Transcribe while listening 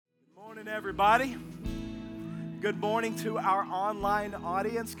Morning, everybody. Good morning to our online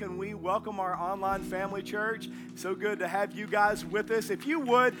audience. Can we welcome our online family church? So good to have you guys with us. If you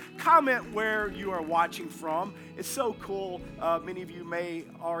would, comment where you are watching from. It's so cool. Many of you may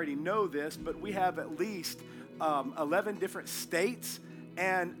already know this, but we have at least 11 different states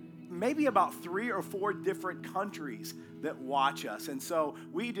and maybe about 3 or 4 different countries that watch us. And so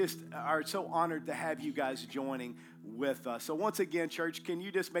we just are so honored to have you guys joining with us. So once again, church, can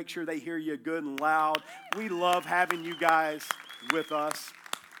you just make sure they hear you good and loud? We love having you guys with us.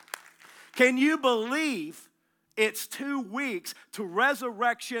 Can you believe it's 2 weeks to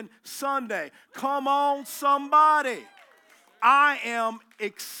Resurrection Sunday? Come on, somebody. I am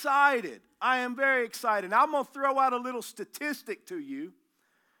excited. I am very excited. Now, I'm going to throw out a little statistic to you,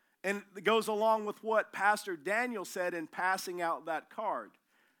 and it goes along with what Pastor Daniel said in passing out that card.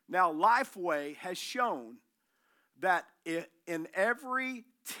 Now, Lifeway has shown that in every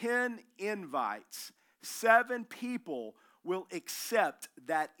 10 invites, 7 people will accept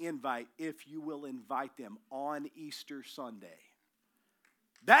that invite if you will invite them on Easter Sunday.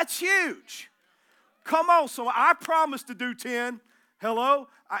 That's huge. Come on, so I promise to do 10. Hello?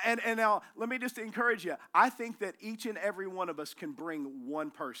 And now, let me just encourage you. I think that each and every one of us can bring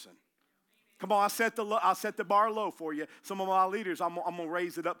one person. Come on, I'll set the bar low for you. Some of my leaders, I'm going to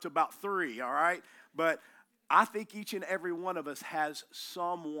raise it up to about 3, all right? But I think each and every one of us has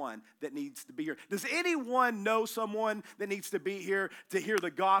someone that needs to be here. Does anyone know someone that needs to be here to hear the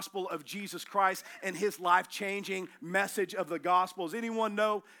gospel of Jesus Christ and his life-changing message of the gospel? Does anyone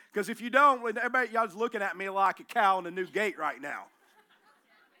know? Because if you don't, everybody, y'all's looking at me like a cow in a new gate right now.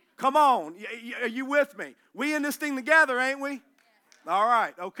 Come on, are you with me? We in this thing together, ain't we? All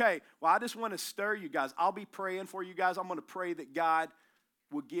right, okay. Well, I just want to stir you guys. I'll be praying for you guys. I'm going to pray that God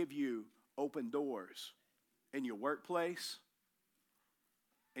will give you open doors in your workplace,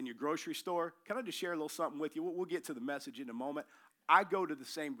 in your grocery store. Can I just share a little something with you? We'll get to the message in a moment. I go to the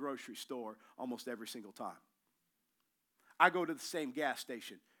same grocery store almost every single time. I go to the same gas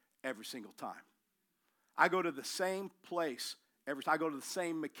station every single time. I go to the same place every time. I go to the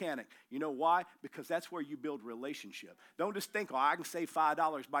same mechanic. You know why? Because that's where you build relationship. Don't just think, I can save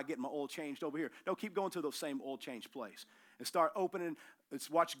 $5 by getting my oil changed over here. No, keep going to the same oil change place and start opening. Let's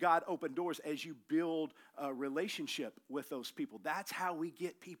watch God open doors as you build a relationship with those people. That's how we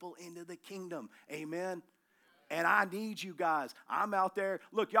get people into the kingdom. Amen. And I need you guys. I'm out there.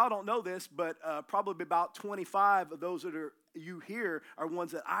 Look, y'all don't know this, but probably about 25 of those that are you here are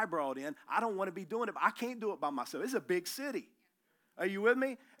ones that I brought in. I don't want to be doing it, but I can't do it by myself. It's a big city. Are you with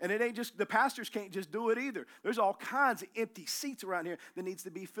me? And it ain't just, the pastors can't just do it either. There's all kinds of empty seats around here that needs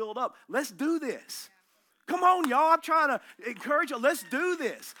to be filled up. Let's do this. Come on, y'all. I'm trying to encourage you. Let's do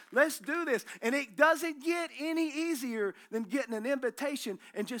this. Let's do this. And it doesn't get any easier than getting an invitation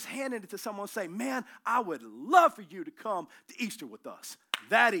and just handing it to someone and say, man, I would love for you to come to Easter with us.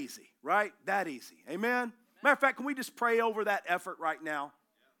 That easy, right? That easy. Amen? Matter of fact, can we just pray over that effort right now?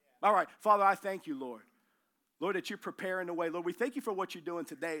 All right. Father, I thank you, Lord. Lord, that you're preparing the way. Lord, we thank you for what you're doing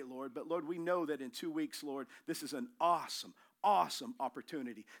today, Lord. But, Lord, we know that in 2 weeks, Lord, this is an awesome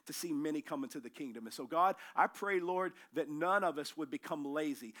opportunity to see many come into the kingdom. And so, God, I pray, Lord, that none of us would become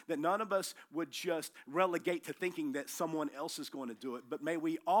lazy, that none of us would just relegate to thinking that someone else is going to do it, but may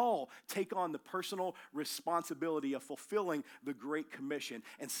we all take on the personal responsibility of fulfilling the Great Commission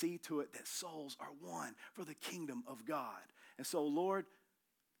and see to it that souls are won for the kingdom of God. And so, Lord,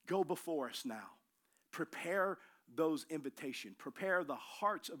 go before us now. Prepare those invitations. Prepare the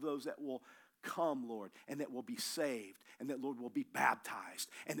hearts of those that will come, Lord, and that will be saved, and that, Lord, will be baptized,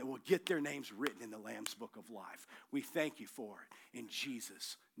 and that will get their names written in the Lamb's Book of Life. We thank you for it in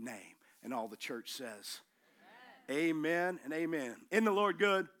Jesus' name. And all the church says, amen and amen. Isn't the Lord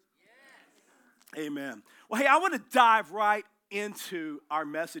good? Yes. Amen. Well, hey, I want to dive right into our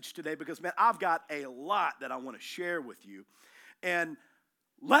message today because, man, I've got a lot that I want to share with you. And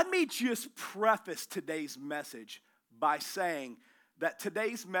let me just preface today's message by saying that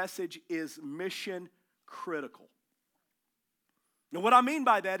today's message is mission critical. Now, what I mean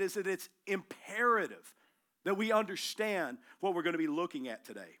by that is that it's imperative that we understand what we're going to be looking at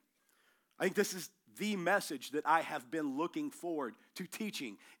today. I think this is the message that I have been looking forward to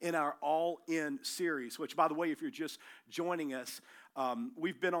teaching in our All In series, which, by the way, if you're just joining us,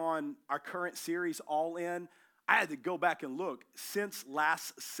 we've been on our current series, All In. I had to go back and look since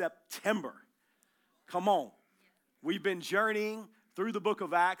last September. Come on. We've been journeying through the book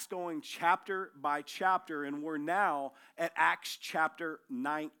of Acts, going chapter by chapter, and we're now at Acts chapter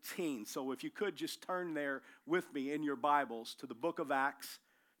 19. So if you could just turn there with me in your Bibles to the book of Acts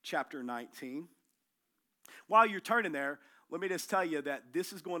chapter 19. While you're turning there, let me just tell you that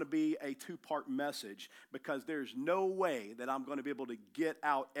this is going to be a two-part message because there's no way that I'm going to be able to get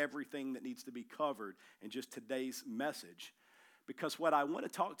out everything that needs to be covered in just today's message. Because what I want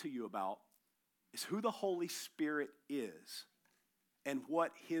to talk to you about is who the Holy Spirit is and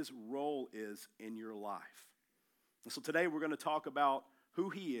what his role is in your life. And so today we're going to talk about who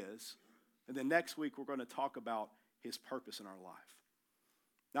he is, and then next week we're going to talk about his purpose in our life.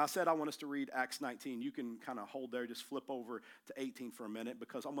 Now, I said I want us to read Acts 19. You can kind of hold there, just flip over to 18 for a minute,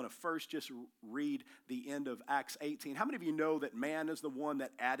 because I'm going to first just read the end of Acts 18. How many of you know that man is the one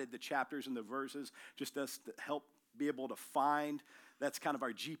that added the chapters and the verses just to help be able to find? That's kind of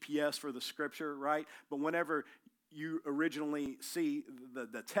our GPS for the scripture, right? But whenever you originally see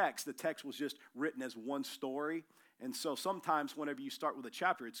the text was just written as one story. And so sometimes whenever you start with a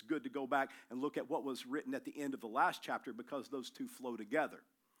chapter, it's good to go back and look at what was written at the end of the last chapter because those two flow together.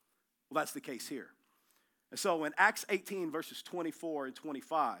 Well, that's the case here. And so in Acts 18, verses 24 and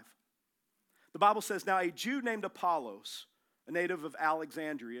 25, the Bible says, "Now a Jew named Apollos, a native of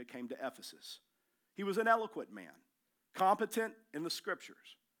Alexandria, came to Ephesus. He was an eloquent man, competent in the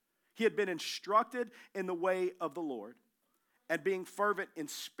scriptures. He had been instructed in the way of the Lord, and being fervent in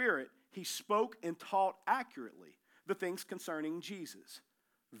spirit, he spoke and taught accurately the things concerning Jesus,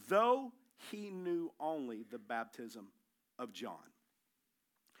 though he knew only the baptism of John."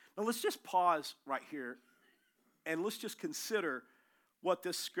 Now let's just pause right here and let's just consider what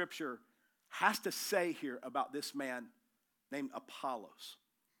this scripture has to say here about this man named Apollos.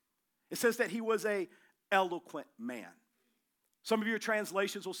 It says that he was an eloquent man. Some of your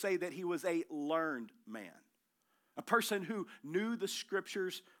translations will say that he was a learned man, a person who knew the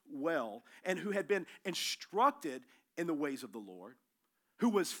scriptures well and who had been instructed in the ways of the Lord, who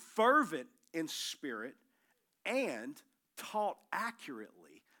was fervent in spirit and taught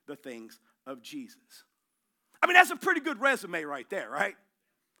accurately the things of Jesus. I mean, that's a pretty good resume right there, right?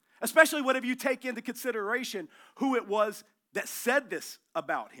 Especially whenever you take into consideration who it was that said this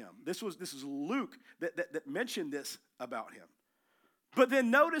about him. This is Luke that mentioned this about him. But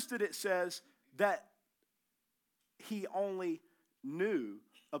then notice that it says that he only knew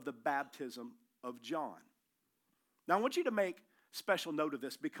of the baptism of John. Now, I want you to make special note of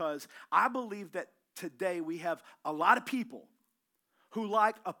this because I believe that today we have a lot of people who,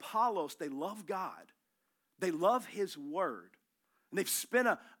 like Apollos, they love God. They love his word. And they've spent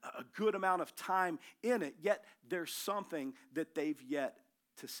a good amount of time in it, yet there's something that they've yet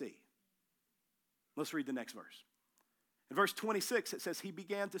to see. Let's read the next verse. In verse 26, it says, "He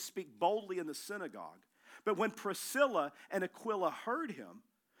began to speak boldly in the synagogue. But when Priscilla and Aquila heard him,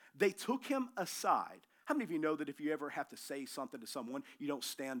 they took him aside." How many of you know that if you ever have to say something to someone, you don't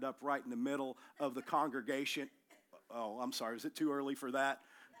stand up right in the middle of the congregation? Oh, I'm sorry, is it too early for that?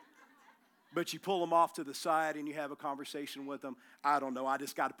 But you pull them off to the side and you have a conversation with them. I don't know, I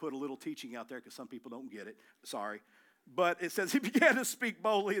just got to put a little teaching out there because some people don't get it. Sorry. But it says he began to speak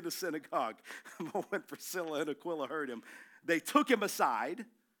boldly in the synagogue. When Priscilla and Aquila heard him, they took him aside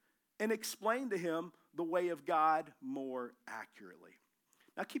and explained to him the way of God more accurately.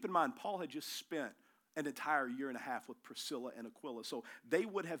 Now keep in mind, Paul had just spent an entire year and a half with Priscilla and Aquila. So they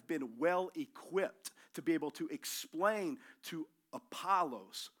would have been well equipped to be able to explain to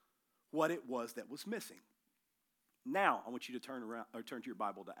Apollos what it was that was missing. Now I want you to turn to your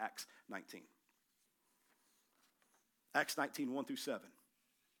Bible to Acts 19. Acts 19, 1 through 7.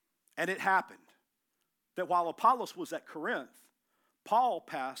 "And it happened that while Apollos was at Corinth, Paul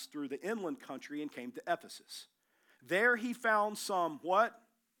passed through the inland country and came to Ephesus. There he found some, what?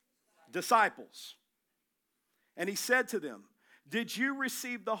 Disciples. And he said to them, 'Did you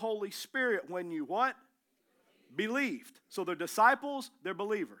receive the Holy Spirit when you what? Believed?'" So they're disciples, they're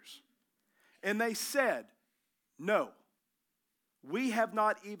believers. "And they said, 'No, we have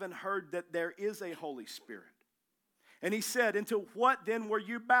not even heard that there is a Holy Spirit.' And he said, 'Into what then were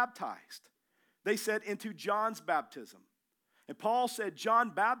you baptized?' They said, 'Into John's baptism.' And Paul said,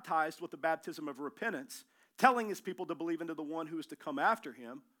 'John baptized with the baptism of repentance, telling his people to believe into the one who is to come after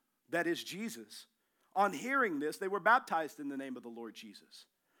him, that is Jesus. On hearing this, they were baptized in the name of the Lord Jesus.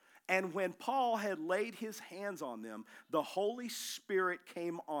 And when Paul had laid his hands on them, the Holy Spirit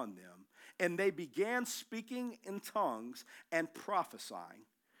came on them, and they began speaking in tongues and prophesying.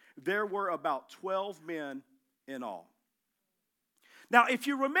 There were about 12 men in all." Now, if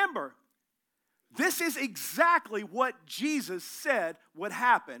you remember, this is exactly what Jesus said would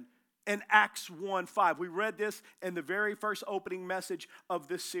happen in Acts 1:5. We read this in the very first opening message of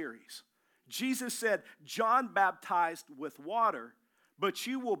this series. Jesus said, "John baptized with water, but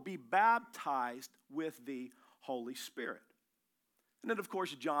you will be baptized with the Holy Spirit." And then, of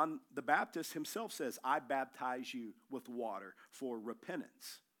course, John the Baptist himself says, I baptize you with water for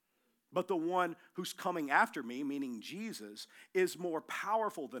repentance. But the one who's coming after me, meaning Jesus, is more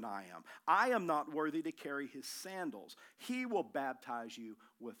powerful than I am. I am not worthy to carry his sandals. He will baptize you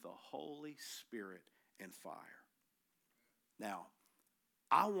with the Holy Spirit and fire. Now,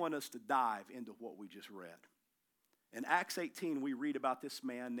 I want us to dive into what we just read. In Acts 18, we read about this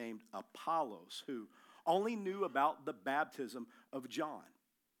man named Apollos, who only knew about the baptism of John.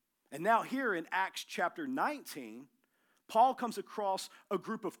 And now here in Acts chapter 19, Paul comes across a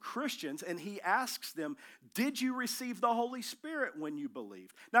group of Christians and he asks them, did you receive the Holy Spirit when you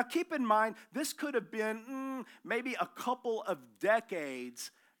believed? Now keep in mind, this could have been maybe a couple of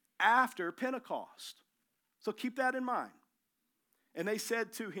decades after Pentecost. So keep that in mind. And they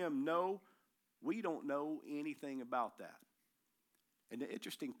said to him, no, we don't know anything about that. And the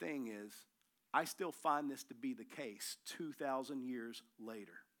interesting thing is, I still find this to be the case 2,000 years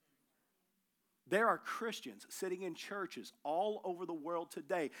later. There are Christians sitting in churches all over the world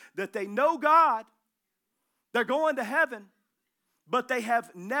today that they know God, they're going to heaven, but they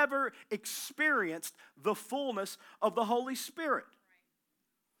have never experienced the fullness of the Holy Spirit.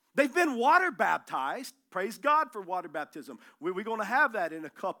 They've been water baptized. Praise God for water baptism. We're going to have that in a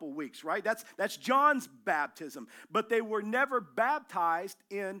couple weeks, right? That's John's baptism. But they were never baptized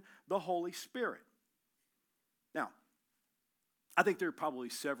in the Holy Spirit. Now, I think there are probably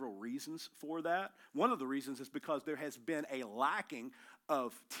several reasons for that. One of the reasons is because there has been a lacking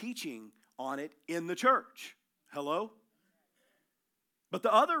of teaching on it in the church. Hello? But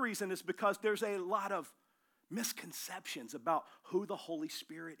the other reason is because there's a lot of misconceptions about who the Holy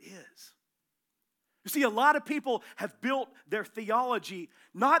Spirit is. You see, a lot of people have built their theology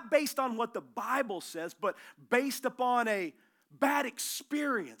not based on what the Bible says, but based upon a bad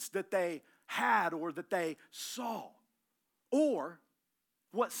experience that they had or that they saw, or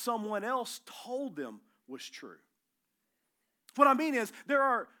what someone else told them was true. What I mean is, there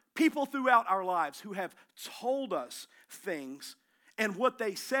are people throughout our lives who have told us things, and what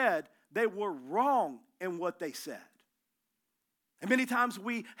they said, they were wrong in what they said. And many times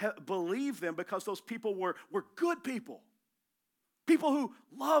we believe them because those people were good people. People who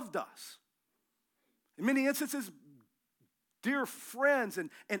loved us. In many instances, dear friends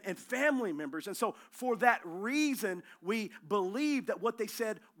and family members. And so for that reason, we believe that what they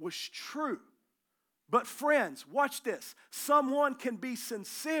said was true. But friends, watch this. Someone can be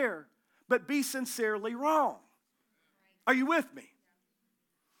sincere, but be sincerely wrong. Are you with me?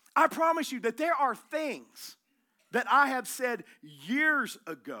 I promise you that there are things that I have said years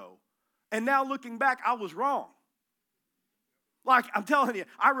ago, and now looking back, I was wrong. Like, I'm telling you,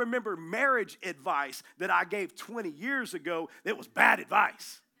 I remember marriage advice that I gave 20 years ago that was bad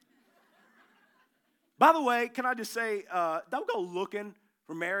advice. By the way, can I just say, don't go looking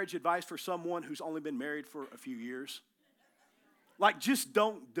for marriage advice for someone who's only been married for a few years. Like, just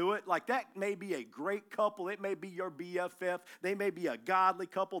don't do it. Like, that may be a great couple. It may be your BFF. They may be a godly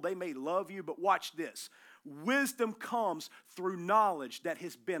couple. They may love you, but watch this. Wisdom comes through knowledge that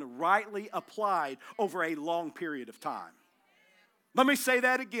has been rightly applied over a long period of time. Let me say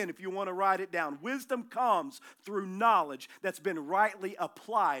that again if you want to write it down. Wisdom comes through knowledge that's been rightly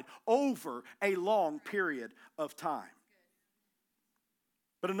applied over a long period of time.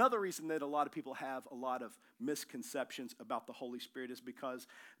 But another reason that a lot of people have a lot of misconceptions about the Holy Spirit is because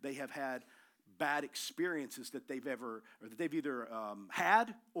they have had bad experiences that they've either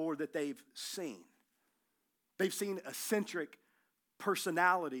had or that they've seen. They've seen eccentric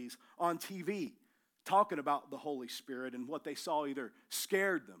personalities on TV talking about the Holy Spirit, and what they saw either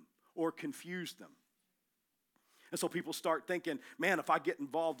scared them or confused them. And so people start thinking, man, if I get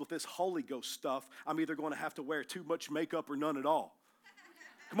involved with this Holy Ghost stuff, I'm either going to have to wear too much makeup or none at all.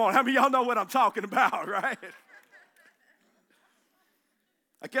 Come on, how many of y'all know what I'm talking about, right?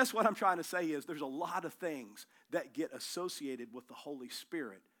 I guess what I'm trying to say is there's a lot of things that get associated with the Holy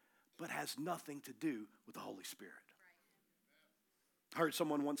Spirit, but has nothing to do with the Holy Spirit. I heard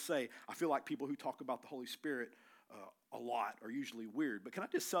someone once say, I feel like people who talk about the Holy Spirit a lot are usually weird. But can I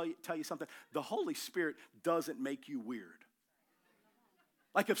just tell you something? The Holy Spirit doesn't make you weird.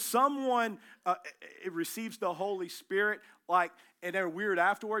 Like if someone receives the Holy Spirit, and they're weird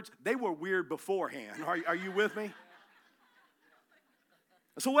afterwards, they were weird beforehand. Are you with me?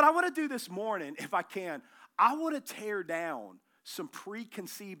 So what I want to do this morning, if I can, I want to tear down some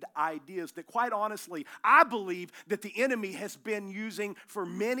preconceived ideas that, quite honestly, I believe that the enemy has been using for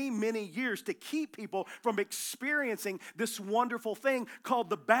many, many years to keep people from experiencing this wonderful thing called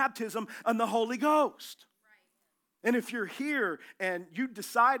the baptism and the Holy Ghost. And if you're here and you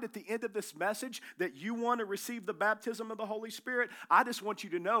decide at the end of this message that you want to receive the baptism of the Holy Spirit, I just want you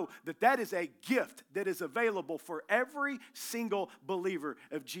to know that that is a gift that is available for every single believer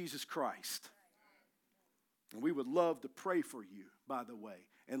of Jesus Christ. And we would love to pray for you, by the way,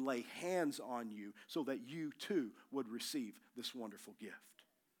 and lay hands on you so that you too would receive this wonderful gift.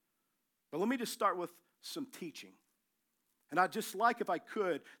 But let me just start with some teaching. And I'd just like, if I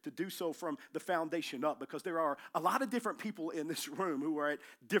could, to do so from the foundation up, because there are a lot of different people in this room who are at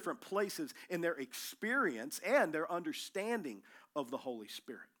different places in their experience and their understanding of the Holy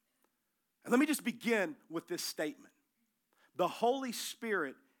Spirit. And let me just begin with this statement. The Holy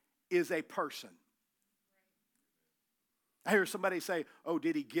Spirit is a person. I hear somebody say, oh,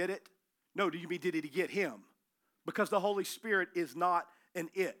 did he get it? No, do you mean did he get him? Because the Holy Spirit is not an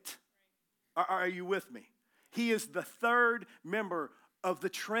it. Are you with me? He is the third member of the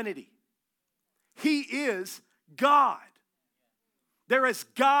Trinity. He is God. There is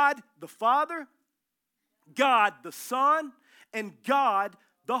God the Father, God the Son, and God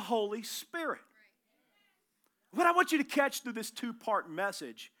the Holy Spirit. What I want you to catch through this two-part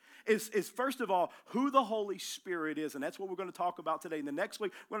message is first of all, who the Holy Spirit is, and that's what we're going to talk about today. And the next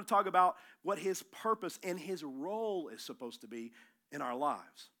week, we're going to talk about what his purpose and his role is supposed to be in our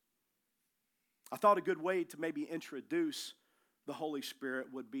lives. I thought a good way to maybe introduce the Holy Spirit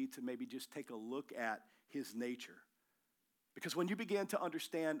would be to maybe just take a look at his nature. Because when you begin to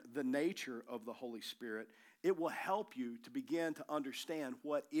understand the nature of the Holy Spirit, it will help you to begin to understand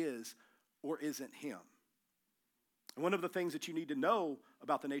what is or isn't him. And one of the things that you need to know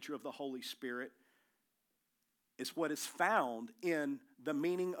about the nature of the Holy Spirit is what is found in the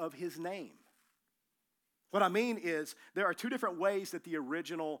meaning of his name. What I mean is there are two different ways that the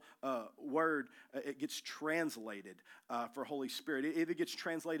original word it gets translated for Holy Spirit. It either gets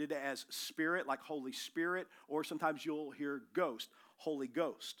translated as Spirit, like Holy Spirit, or sometimes you'll hear Ghost, Holy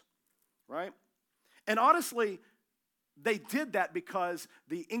Ghost, right? And honestly, they did that because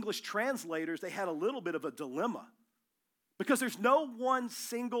the English translators, they had a little bit of a dilemma. Because there's no one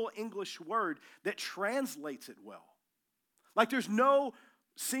single English word that translates it well. Like there's no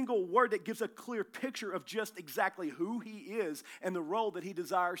single word that gives a clear picture of just exactly who he is and the role that he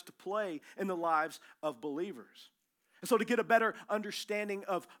desires to play in the lives of believers. And so to get a better understanding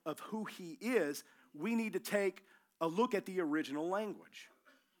of who he is, we need to take a look at the original language.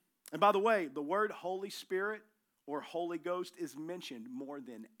 And by the way, the word Holy Spirit or Holy Ghost is mentioned more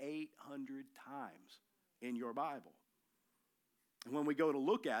than 800 times in your Bible. And when we go to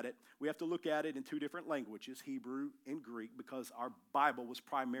look at it, we have to look at it in two different languages, Hebrew and Greek, because our Bible was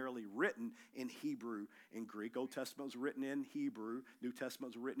primarily written in Hebrew and Greek. Old Testament was written in Hebrew. New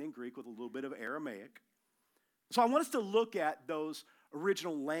Testament was written in Greek with a little bit of Aramaic. So I want us to look at those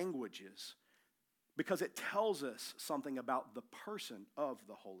original languages because it tells us something about the person of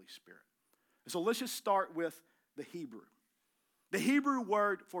the Holy Spirit. So let's just start with the Hebrew. The Hebrew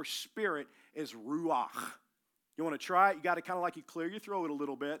word for spirit is ruach. You want to try it? You got to kind of like you clear your throat a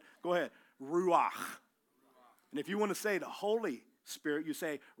little bit. Go ahead. Ruach. And if you want to say the Holy Spirit, you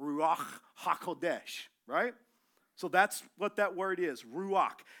say Ruach HaKodesh, right? So that's what that word is,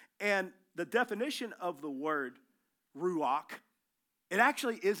 Ruach. And the definition of the word Ruach, it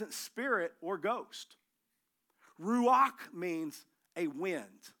actually isn't spirit or ghost. Ruach means a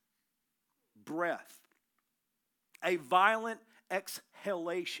wind, breath, a violent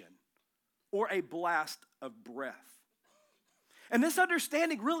exhalation, or a blast of breath. And this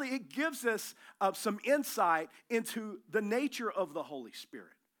understanding really, it gives us some insight into the nature of the Holy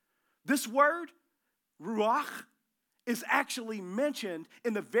Spirit. This word, ruach, is actually mentioned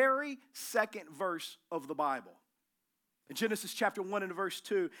in the very second verse of the Bible. In Genesis chapter 1 and verse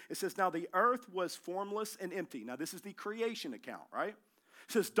 2, it says, now the earth was formless and empty. Now this is the creation account, right?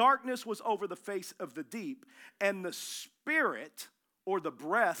 It says, darkness was over the face of the deep, and the Spirit, or the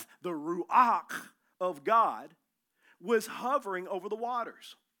breath, the ruach of God, was hovering over the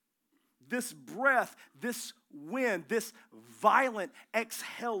waters. This breath, this wind, this violent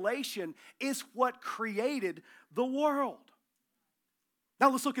exhalation is what created the world. Now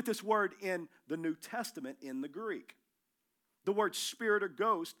let's look at this word in the New Testament in the Greek. The word spirit or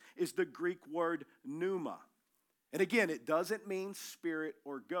ghost is the Greek word pneuma. And again, it doesn't mean spirit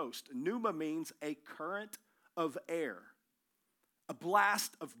or ghost. Pneuma means a current of air, a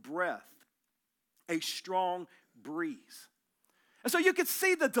blast of breath, a strong breeze. And so you can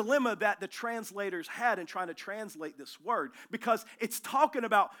see the dilemma that the translators had in trying to translate this word, because it's talking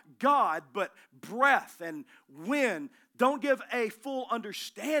about God, but breath and wind don't give a full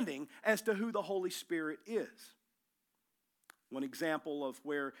understanding as to who the Holy Spirit is. One example of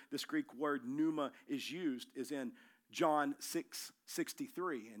where this Greek word pneuma is used is in John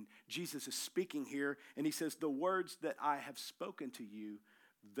 6:63, and Jesus is speaking here, and he says, the words that I have spoken to you,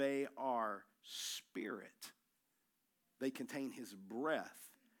 they are spirit. They contain his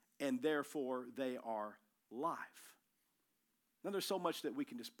breath, and therefore they are life. Now there's so much that we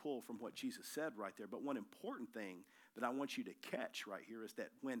can just pull from what Jesus said right there, but one important thing that I want you to catch right here is that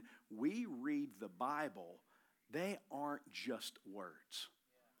when we read the Bible, they aren't just words.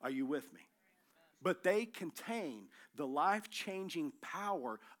 Are you with me? But they contain the life-changing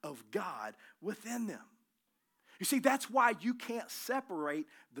power of God within them. You see, that's why you can't separate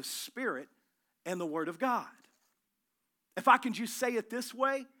the Spirit and the Word of God. If I can just say it this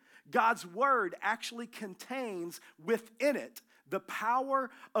way, God's Word actually contains within it the power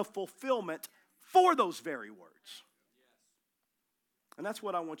of fulfillment for those very words. And that's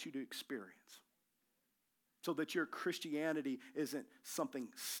what I want you to experience, so that your Christianity isn't something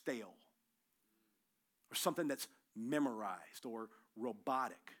stale or something that's memorized or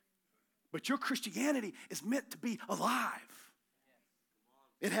robotic. But your Christianity is meant to be alive.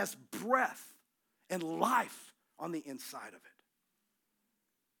 It has breath and life on the inside of it.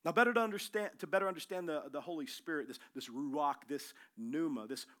 Now, to better understand the Holy Spirit, this ruach, this pneuma,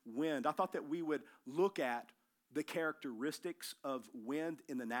 this wind, I thought that we would look at the characteristics of wind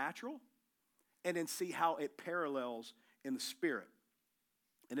in the natural and then see how it parallels in the Spirit.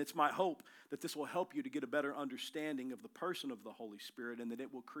 And it's my hope that this will help you to get a better understanding of the person of the Holy Spirit, and that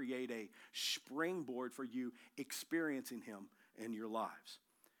it will create a springboard for you experiencing him in your lives.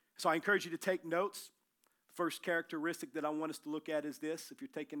 So I encourage you to take notes. The first characteristic that I want us to look at is this. If you're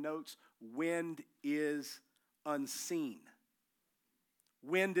taking notes, wind is unseen.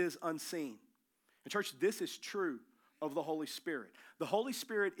 Wind is unseen. And church, this is true of the Holy Spirit. The Holy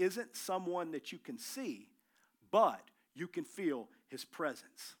Spirit isn't someone that you can see, but you can feel his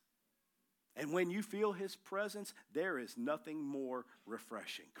presence. And when you feel his presence, there is nothing more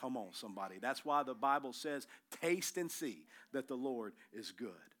refreshing. Come on, somebody. That's why the Bible says, taste and see that the Lord is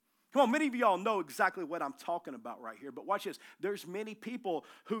good. Come on, many of y'all know exactly what I'm talking about right here, but watch this. There's many people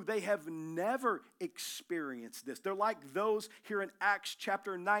who they have never experienced this. They're like those here in Acts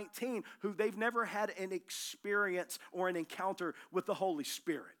chapter 19 who they've never had an experience or an encounter with the Holy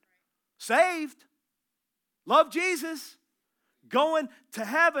Spirit. Saved, love Jesus, going to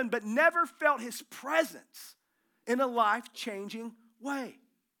heaven, but never felt his presence in a life-changing way.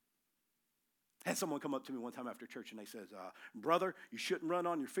 I had someone come up to me one time after church and they says, brother, you shouldn't run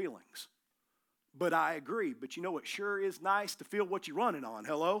on your feelings. But I agree. But you know, it sure is nice to feel what you're running on.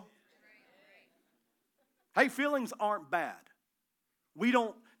 Hello? Hey, feelings aren't bad. We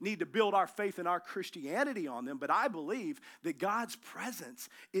don't need to build our faith and our Christianity on them, but I believe that God's presence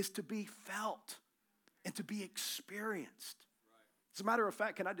is to be felt and to be experienced. As a matter of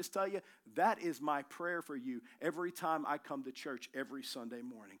fact, can I just tell you, that is my prayer for you every time I come to church every Sunday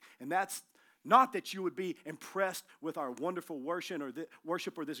morning. And that's not that you would be impressed with our wonderful worship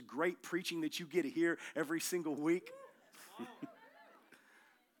or this great preaching that you get to hear every single week,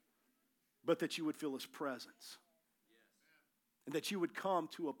 but that you would feel his presence. And that you would come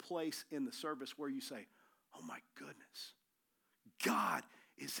to a place in the service where you say, oh my goodness, God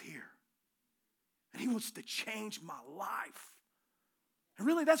is here. And he wants to change my life. And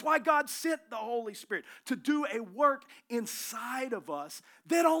really, that's why God sent the Holy Spirit, to do a work inside of us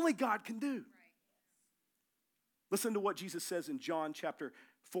that only God can do. Right. Listen to what Jesus says in John chapter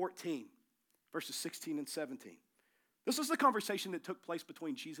 14, verses 16 and 17. This was the conversation that took place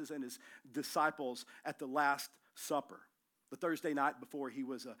between Jesus and his disciples at the Last Supper, the Thursday night before he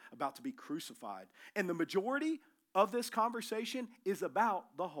was about to be crucified. And the majority of this conversation is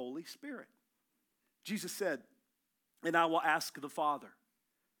about the Holy Spirit. Jesus said, and I will ask the Father,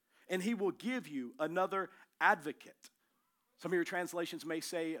 and he will give you another advocate. Some of your translations may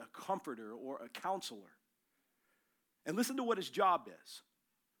say a comforter or a counselor. And listen to what his job is.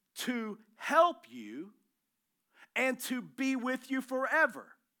 To help you and to be with you forever.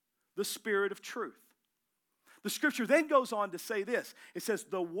 The Spirit of truth. The scripture then goes on to say this. It says,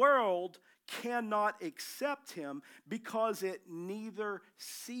 the world cannot accept him because it neither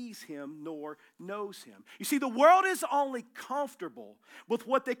sees him nor knows him. You see, the world is only comfortable with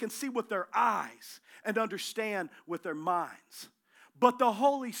what they can see with their eyes and understand with their minds. But the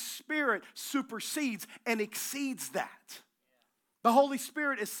Holy Spirit supersedes and exceeds that. The Holy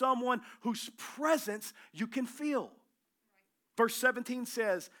Spirit is someone whose presence you can feel. Verse 17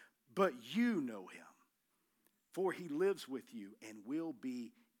 says, but you know him, for he lives with you and will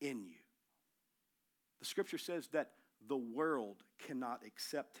be in you. The scripture says that the world cannot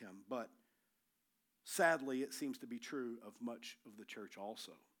accept him, but sadly it seems to be true of much of the church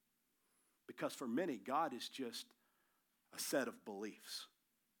also. Because for many, God is just a set of beliefs.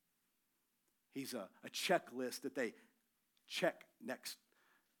 He's a checklist that they check next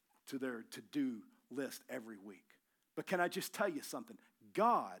to their to-do list every week. But can I just tell you something?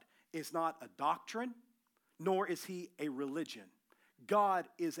 God is not a doctrine, nor is he a religion. God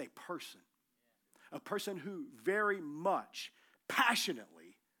is a person who very much,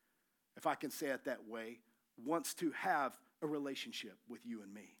 passionately, if I can say it that way, wants to have a relationship with you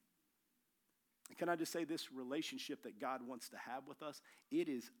and me. And can I just say, this relationship that God wants to have with us, it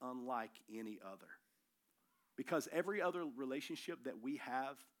is unlike any other. Because every other relationship that we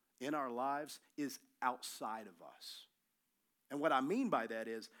have in our lives is outside of us. And what I mean by that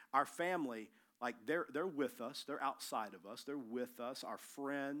is our family, like they're with us, they're outside of us, they're with us, our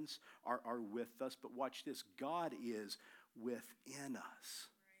friends are with us, but watch this, God is within us.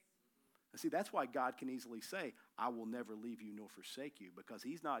 And see, that's why God can easily say, I will never leave you nor forsake you, because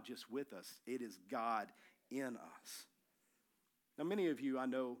he's not just with us, it is God in us. Now, many of you, I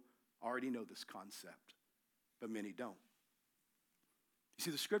know, already know this concept, but many don't. You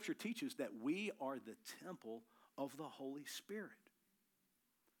see, the scripture teaches that we are the temple of the Holy Spirit.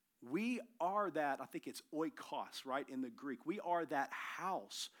 We are that, I think it's oikos, right, in the Greek. We are that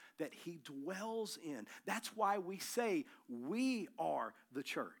house that he dwells in. That's why we say we are the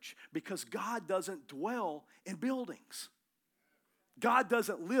church, because God doesn't dwell in buildings. God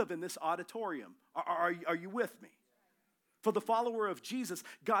doesn't live in this auditorium. Are you with me? For the follower of Jesus,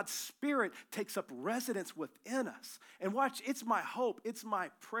 God's Spirit takes up residence within us. And watch, it's my hope, it's my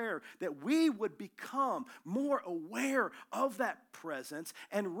prayer that we would become more aware of that presence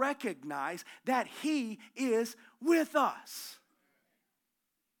and recognize that he is with us.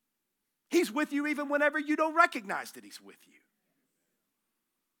 He's with you even whenever you don't recognize that he's with you.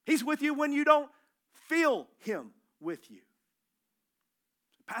 He's with you when you don't feel him with you.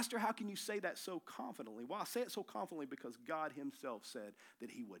 Pastor, how can you say that so confidently? Well, I say it so confidently because God himself said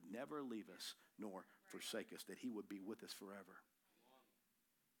that he would never leave us nor forsake us, that he would be with us forever.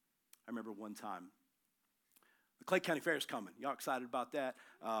 I remember one time, the Clay County Fair is coming. Y'all excited about that?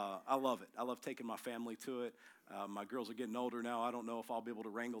 I love it. I love taking my family to it. My girls are getting older now. I don't know if I'll be able to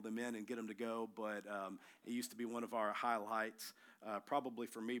wrangle them in and get them to go, but it used to be one of our highlights, probably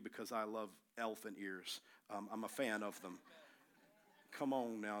for me because I love elephant ears. I'm a fan of them. Come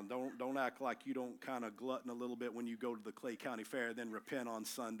on now, don't act like you don't kind of glutton a little bit when you go to the Clay County Fair, then repent on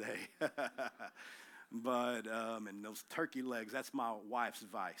Sunday. But, and those turkey legs, that's my wife's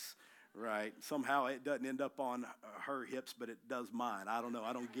vice, right? Somehow it doesn't end up on her hips, but it does mine. I don't know,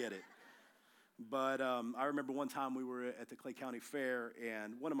 I don't get it. But I remember one time we were at the Clay County Fair,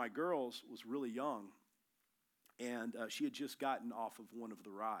 and one of my girls was really young, and she had just gotten off of one of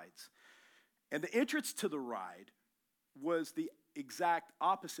the rides. And the entrance to the ride was the exact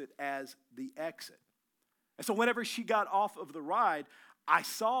opposite as the exit. And so whenever she got off of the ride, I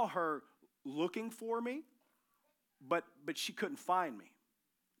saw her looking for me, but she couldn't find me.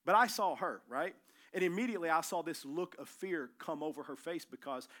 But I saw her, right? And immediately I saw this look of fear come over her face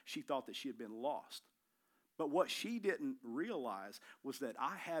because she thought that she had been lost. But what she didn't realize was that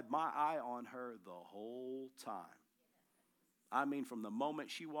I had my eye on her the whole time. I mean, from the moment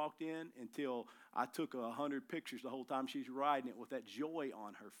she walked in until I took 100 pictures the whole time she's riding it with that joy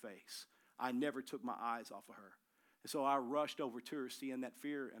on her face. I never took my eyes off of her. And so I rushed over to her, seeing that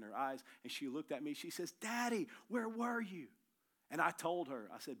fear in her eyes, and she looked at me. She says, Daddy, where were you? And I told her,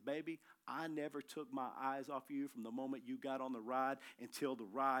 I said, baby, I never took my eyes off of you from the moment you got on the ride until the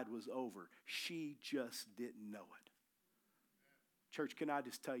ride was over. She just didn't know it. Church, can I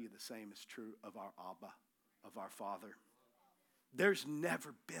just tell you the same is true of our Abba, of our Father? There's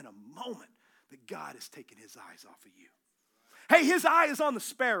never been a moment that God has taken his eyes off of you. Hey, his eye is on the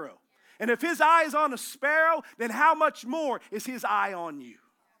sparrow. And if his eye is on a sparrow, then how much more is his eye on you?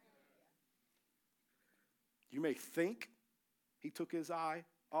 You may think he took his eye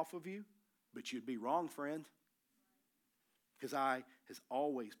off of you, but you'd be wrong, friend. His eye has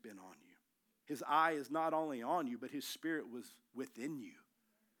always been on you. His eye is not only on you, but his spirit was within you,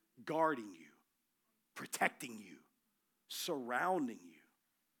 guarding you, protecting you, surrounding you.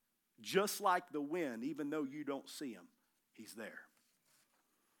 Just like the wind, even though you don't see him, he's there.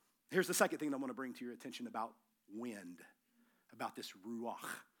 Here's the second thing I want to bring to your attention about wind, about this ruach,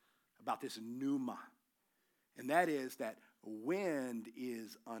 about this pneuma. And that is that wind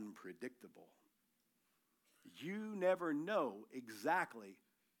is unpredictable. You never know exactly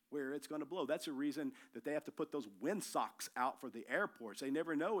where it's going to blow. That's the reason that they have to put those wind socks out for the airports. They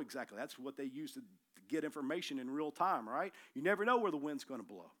never know exactly. That's what they use to get information in real time, right? You never know where the wind's going to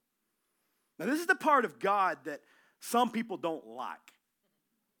blow. Now, this is the part of God that some people don't like.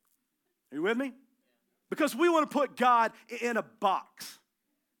 Are you with me? Because we want to put God in a box.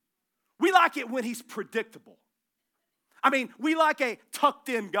 We like it when he's predictable. I mean, we like a tucked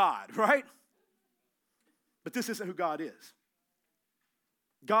in God, right? But this isn't who God is.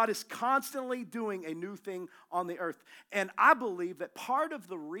 God is constantly doing a new thing on the earth. And I believe that part of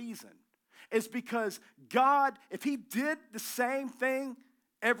the reason is because God, if he did the same thing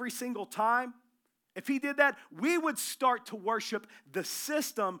every single time, if he did that, we would start to worship the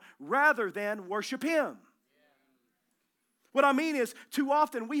system rather than worship him. What I mean is, too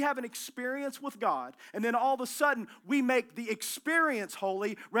often we have an experience with God, and then all of a sudden we make the experience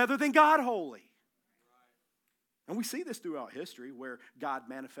holy rather than God holy. And we see this throughout history where God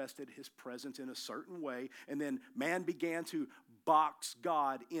manifested his presence in a certain way, and then man began to box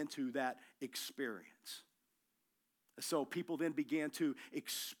God into that experience. So people then began to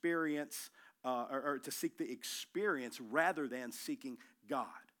experience, or to seek the experience rather than seeking God.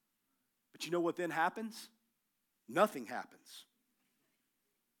 But you know what then happens? Nothing happens.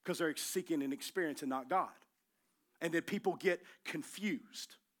 Because they're seeking an experience and not God. And then people get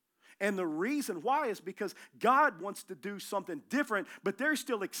confused. And the reason why is because God wants to do something different, but they're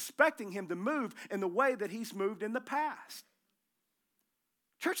still expecting him to move in the way that he's moved in the past.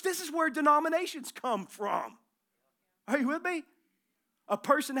 Church, this is where denominations come from. Are you with me? A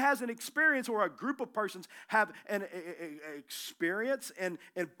person has an experience, or a group of persons have an experience, and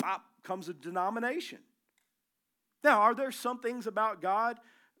pop comes a denomination. Now, are there some things about God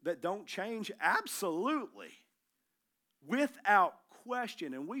that don't change? Absolutely. Without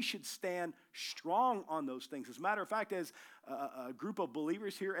question, and we should stand strong on those things. As a matter of fact, as a group of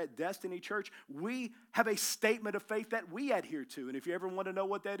believers here at Destiny Church, we have a statement of faith that we adhere to. And if you ever want to know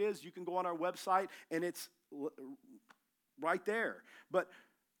what that is, you can go on our website, and it's right there. But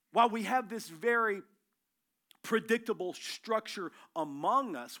while we have this very predictable structure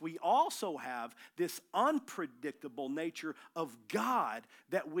among us, we also have this unpredictable nature of God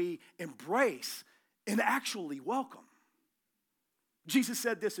that we embrace and actually welcome. Jesus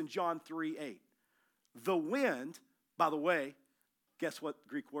said this in John 3:8. The wind, by the way, guess what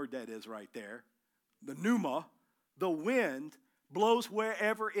Greek word that is right there? The pneuma, the wind blows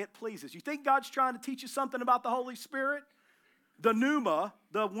wherever it pleases. You think God's trying to teach you something about the Holy Spirit? The pneuma,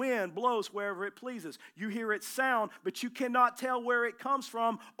 the wind, blows wherever it pleases. You hear its sound, but you cannot tell where it comes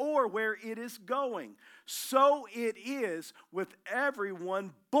from or where it is going. So it is with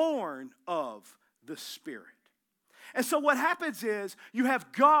everyone born of the Spirit. And so what happens is you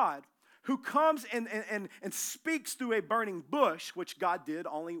have God who comes and speaks through a burning bush, which God did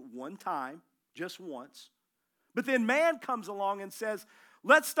only one time, just once. But then man comes along and says,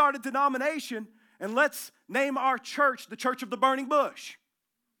 let's start a denomination, and let's name our church the Church of the Burning Bush.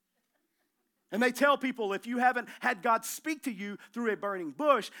 And they tell people, if you haven't had God speak to you through a burning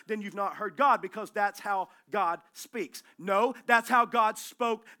bush, then you've not heard God, because that's how God speaks. No, that's how God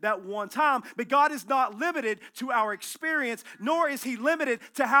spoke that one time. But God is not limited to our experience, nor is he limited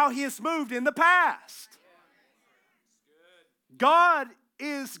to how he has moved in the past. God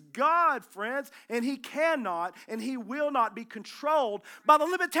is God, friends, and he cannot and he will not be controlled by the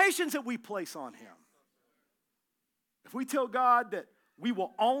limitations that we place on him. If we tell God that we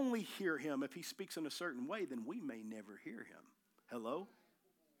will only hear him if he speaks in a certain way, then we may never hear him. Hello?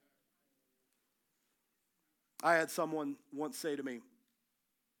 I had someone once say to me,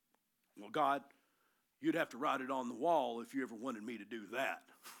 well, God, you'd have to write it on the wall if you ever wanted me to do that.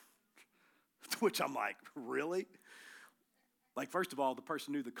 To which I'm like, really? Like, first of all, the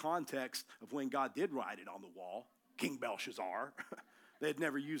person knew the context of when God did write it on the wall, King Belshazzar. They had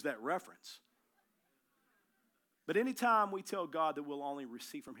never used that reference. But anytime we tell God that we'll only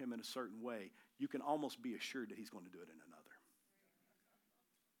receive from him in a certain way, you can almost be assured that he's going to do it in another.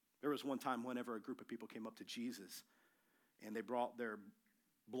 There was one time whenever a group of people came up to Jesus and they brought their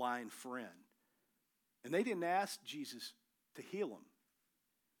blind friend. And they didn't ask Jesus to heal him.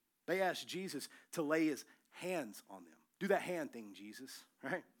 They asked Jesus to lay his hands on them. Do that hand thing, Jesus,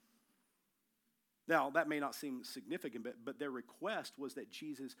 right? Now, that may not seem significant, but their request was that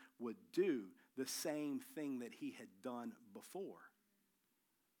Jesus would do the same thing that he had done before.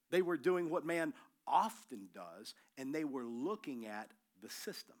 They were doing what man often does, and they were looking at the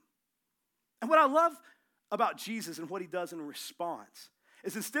system. And what I love about Jesus and what he does in response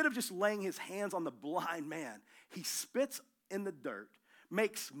is, instead of just laying his hands on the blind man, he spits in the dirt,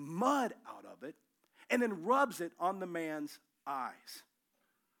 makes mud out of it, and then rubs it on the man's eyes.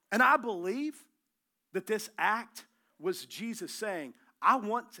 And I believe that this act was Jesus saying, I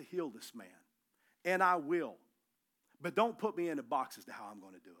want to heal this man, and I will, but don't put me in a box as to how I'm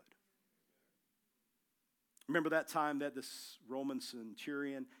going to do it. Remember that time that this Roman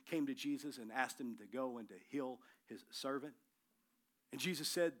centurion came to Jesus and asked him to go and to heal his servant? And Jesus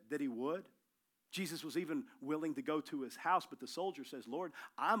said that he would. Jesus was even willing to go to his house, but the soldier says, Lord,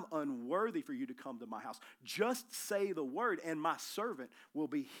 I'm unworthy for you to come to my house. Just say the word and my servant will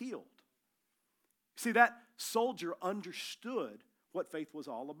be healed. See, that soldier understood what faith was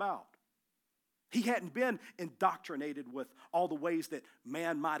all about. He hadn't been indoctrinated with all the ways that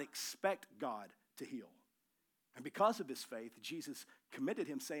man might expect God to heal. And because of his faith, Jesus commended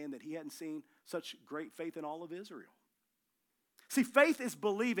him, saying that he hadn't seen such great faith in all of Israel. See, faith is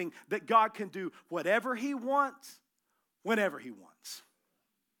believing that God can do whatever he wants, whenever he wants.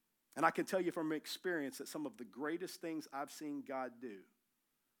 And I can tell you from experience that some of the greatest things I've seen God do,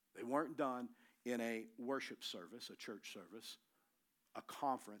 they weren't done in a worship service, a church service, a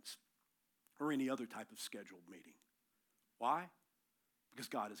conference, or any other type of scheduled meeting. Why? Because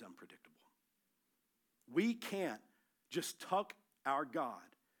God is unpredictable. We can't just tuck our God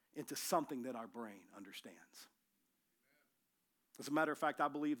into something that our brain understands. As a matter of fact, I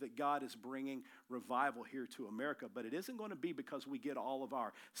believe that God is bringing revival here to America, but it isn't going to be because we get all of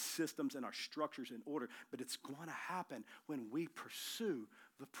our systems and our structures in order, but it's going to happen when we pursue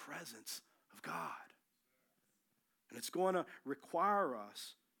the presence of God. And it's going to require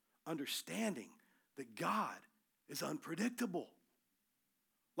us understanding that God is unpredictable.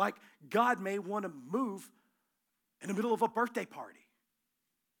 Like God may want to move in the middle of a birthday party.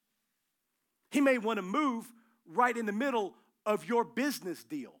 He may want to move right in the middle of your business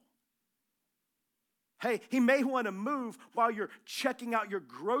deal. Hey, he may want to move while you're checking out your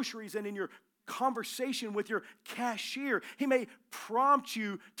groceries and in your conversation with your cashier. He may prompt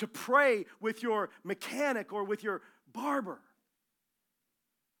you to pray with your mechanic or with your barber.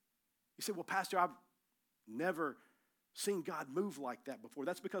 You say, well, Pastor, I've never seen God move like that before.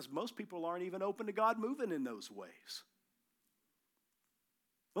 That's because most people aren't even open to God moving in those ways.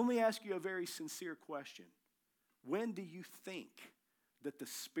 Let me ask you a very sincere question. When do you think that the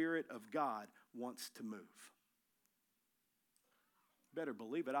Spirit of God wants to move? Better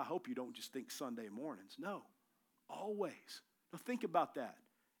believe it. I hope you don't just think Sunday mornings. No, always. Now think about that.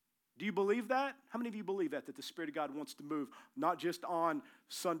 Do you believe that? How many of you believe that the Spirit of God wants to move not just on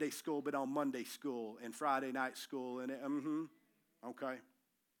Sunday school, but on Monday school and Friday night school? And okay.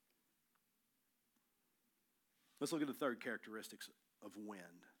 Let's look at the third characteristics of wind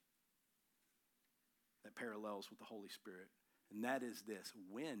that parallels with the Holy Spirit. And that is this: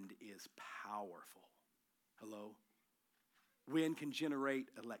 wind is powerful. Hello? Wind can generate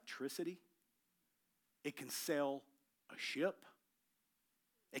electricity. It can sail a ship.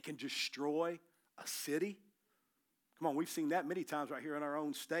 It can destroy a city. Come on, we've seen that many times right here in our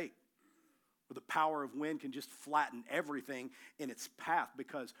own state, where the power of wind can just flatten everything in its path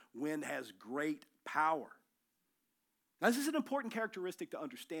because wind has great power. Now, this is an important characteristic to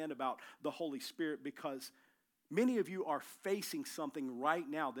understand about the Holy Spirit because many of you are facing something right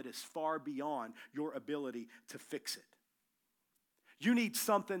now that is far beyond your ability to fix it. You need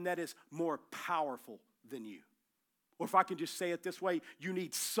something that is more powerful than you. Or if I can just say it this way, you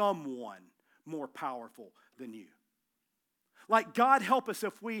need someone more powerful than you. Like, God help us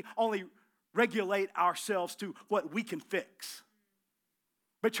if we only regulate ourselves to what we can fix.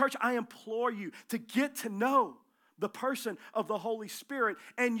 But church, I implore you to get to know the person of the Holy Spirit,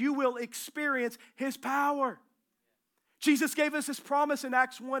 and you will experience his power. Jesus gave us this promise in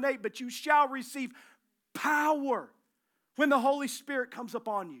Acts 1:8, but you shall receive power when the Holy Spirit comes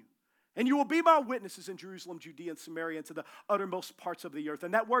upon you. And you will be my witnesses in Jerusalem, Judea, and Samaria, and to the uttermost parts of the earth.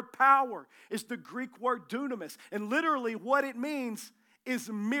 And that word power is the Greek word dunamis. And literally what it means is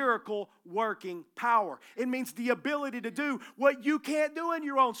miracle working power. It means the ability to do what you can't do in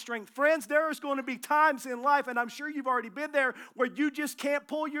your own strength. Friends, there is going to be times in life, and I'm sure you've already been there, where you just can't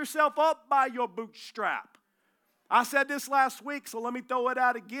pull yourself up by your bootstrap. I said this last week, so let me throw it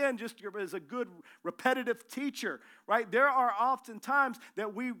out again just as a good repetitive teacher, right? There are often times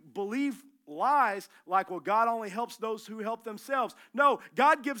that we believe lies like, well, God only helps those who help themselves. No,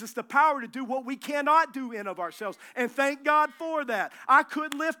 God gives us the power to do what we cannot do in of ourselves, and thank God for that. I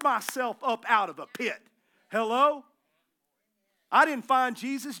couldn't lift myself up out of a pit. Hello? I didn't find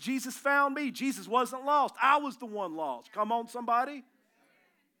Jesus. Jesus found me. Jesus wasn't lost. I was the one lost. Come on, somebody.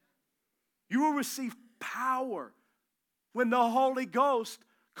 You will receive power when the Holy Ghost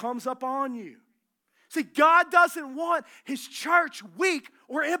comes upon you. See, God doesn't want his church weak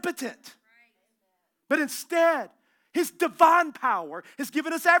or impotent. But instead, his divine power has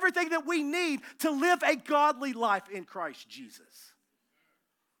given us everything that we need to live a godly life in Christ Jesus.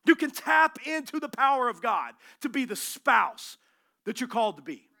 You can tap into the power of God to be the spouse that you're called to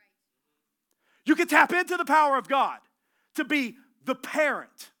be. You can tap into the power of God to be the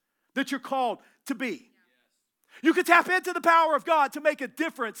parent that you're called to be. You can tap into the power of God to make a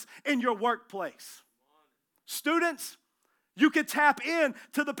difference in your workplace. Students, you can tap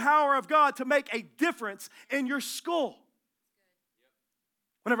into the power of God to make a difference in your school.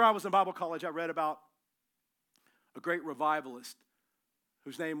 Whenever I was in Bible college, I read about a great revivalist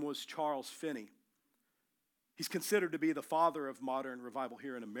whose name was Charles Finney. He's considered to be the father of modern revival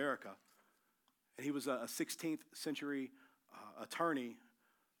here in America. And he was a 16th century attorney,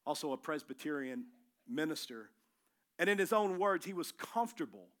 also a Presbyterian minister. And in his own words, he was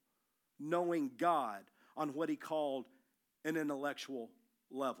comfortable knowing God on what he called an intellectual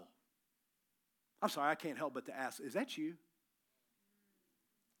level. I'm sorry, I can't help but to ask, is that you?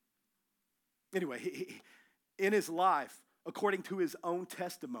 Anyway, in his life, according to his own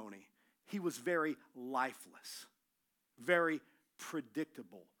testimony, he was very lifeless, very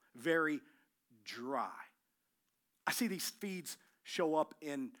predictable, very dry. I see these feeds show up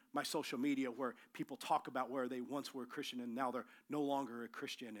in my social media where people talk about where they once were a Christian and now they're no longer a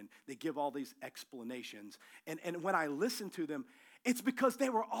Christian, and they give all these explanations. And when I listen to them, it's because they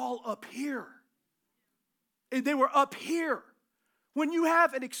were all up here. They were up here. When you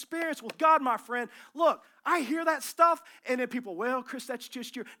have an experience with God, my friend, look, I hear that stuff, and then people, well, Chris, that's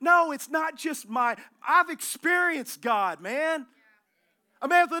just your. No, it's not just I've experienced God, man. A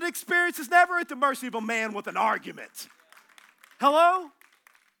man with an experience is never at the mercy of a man with an argument. Hello?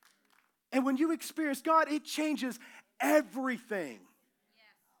 And when you experience God, it changes everything.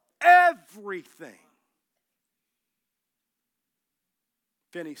 Everything.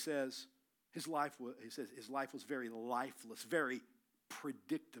 Finney says his life was very lifeless, very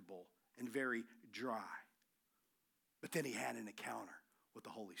predictable, and very dry. But then he had an encounter with the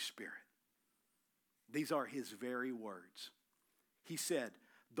Holy Spirit. These are his very words. He said,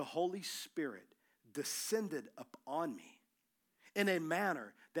 "The Holy Spirit descended upon me in a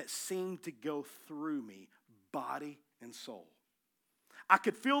manner that seemed to go through me, body and soul. I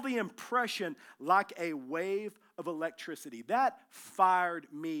could feel the impression like a wave of electricity." That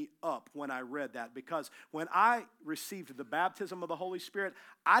fired me up when I read that, because when I received the baptism of the Holy Spirit,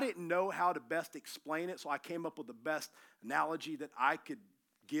 I didn't know how to best explain it, so I came up with the best analogy that I could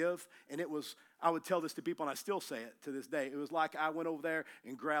give, and it was, I would tell this to people, and I still say it to this day, it was like I went over there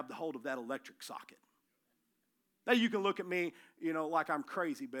and grabbed hold of that electric socket. Now you can look at me, like I'm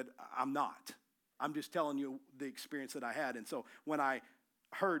crazy, but I'm not. I'm just telling you the experience that I had. And so when I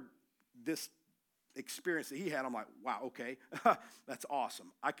heard this experience that he had, I'm like, wow, okay, that's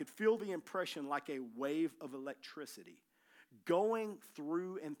awesome. I could feel the impression like a wave of electricity going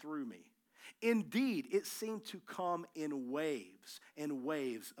through and through me. Indeed, it seemed to come in waves and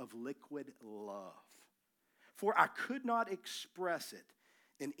waves of liquid love. For I could not express it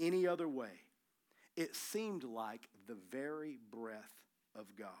in any other way. It seemed like the very breath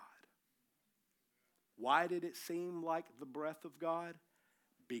of God. Why did it seem like the breath of God?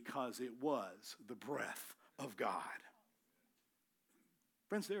 Because it was the breath of God.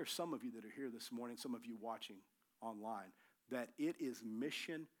 Friends, there are some of you that are here this morning, some of you watching online, that it is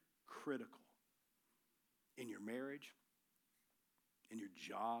mission critical in your marriage, in your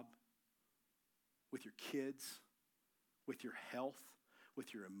job, with your kids, with your health,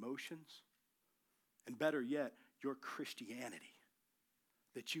 with your emotions, and better yet, your Christianity,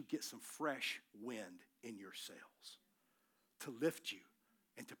 that you get some fresh wind in your sails to lift you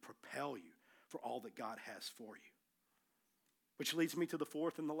and to propel you for all that God has for you. Which leads me to the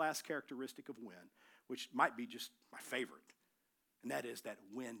fourth and the last characteristic of wind, which might be just my favorite, and that is that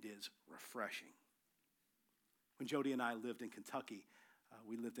wind is refreshing. When Jody and I lived in Kentucky,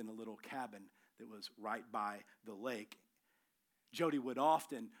 we lived in a little cabin that was right by the lake. Jody would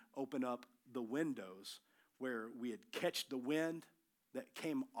often open up the windows where we'd catch the wind that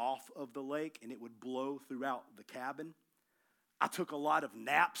came off of the lake, and it would blow throughout the cabin. I took a lot of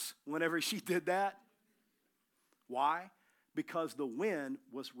naps whenever she did that. Why? Because the wind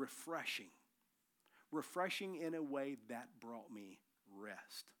was refreshing. Refreshing in a way that brought me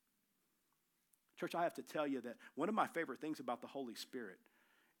rest. Church, I have to tell you that one of my favorite things about the Holy Spirit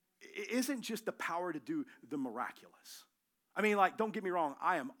isn't just the power to do the miraculous. I mean, don't get me wrong,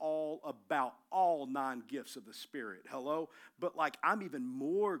 I am all about all 9 gifts of the Spirit, hello? But I'm even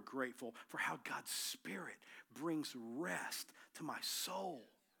more grateful for how God's Spirit brings rest to my soul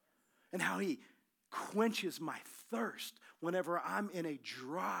and how he quenches my thirst whenever I'm in a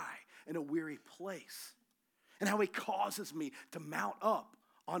dry and a weary place, and how he causes me to mount up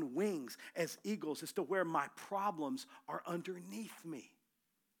on wings as eagles as to where my problems are underneath me.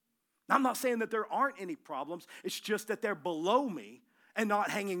 I'm not saying that there aren't any problems. It's just that they're below me and not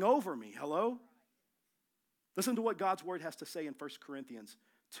hanging over me. Hello? Listen to what God's word has to say in 1 Corinthians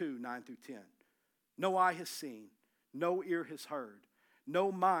 2, 9 through 10. No eye has seen, no ear has heard,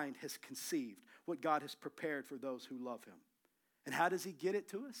 no mind has conceived what God has prepared for those who love him. And how does he get it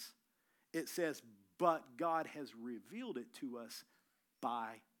to us? It says, but God has revealed it to us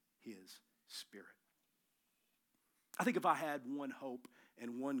by his Spirit. I think if I had one hope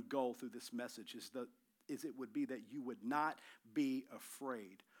and one goal through this message is it would be that you would not be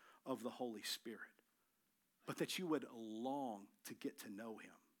afraid of the Holy Spirit, but that you would long to get to know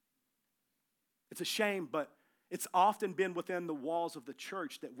him. It's a shame, but it's often been within the walls of the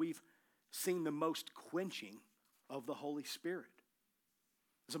church that we've seen the most quenching of the Holy Spirit.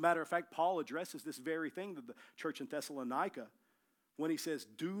 As a matter of fact, Paul addresses this very thing to the church in Thessalonica when he says,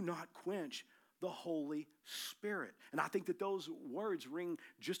 do not quench the Holy Spirit. And I think that those words ring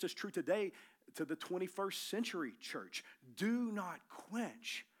just as true today to the 21st century church. Do not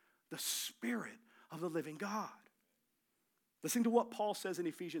quench the Spirit of the living God. Listen to what Paul says in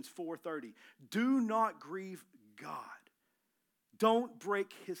Ephesians 4:30. Do not grieve God. Don't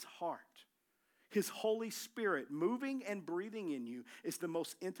break his heart. His Holy Spirit moving and breathing in you is the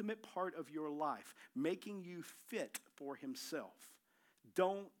most intimate part of your life, making you fit for himself.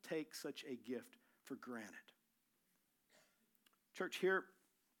 Don't take such a gift for granted. Church, here,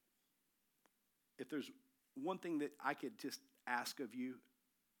 if there's one thing that I could just ask of you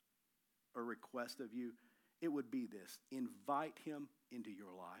or request of you, it would be this. Invite him into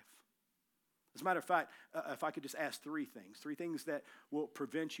your life. As a matter of fact, if I could just ask three things that will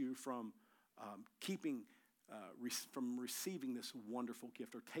prevent you from from receiving this wonderful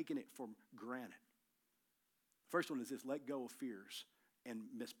gift or taking it for granted. First one is this: let go of fears and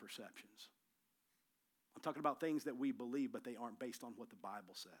misperceptions. I'm talking about things that we believe, but they aren't based on what the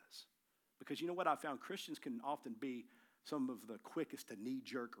Bible says. Because you know what I found? Christians can often be some of the quickest to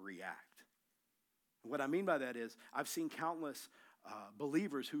knee-jerk react. What I mean by that is I've seen countless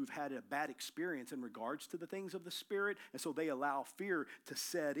believers who've had a bad experience in regards to the things of the Spirit, and so they allow fear to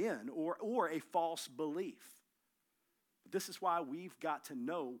set in or a false belief. But this is why we've got to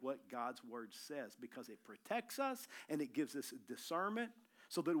know what God's word says, because it protects us and it gives us discernment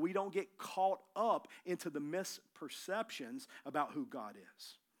so that we don't get caught up into the misperceptions about who God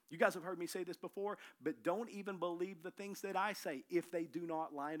is. You guys have heard me say this before, but don't even believe the things that I say if they do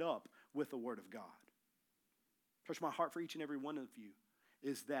not line up with the word of God. Church, my heart for each and every one of you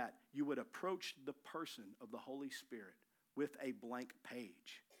is that you would approach the person of the Holy Spirit with a blank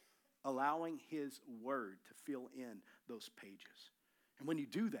page, allowing his word to fill in those pages. And when you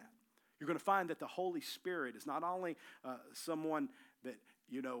do that, you're going to find that the Holy Spirit is not only someone that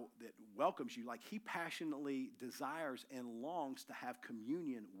that welcomes you, like he passionately desires and longs to have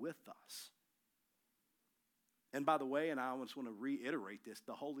communion with us. And by the way, and I just want to reiterate this,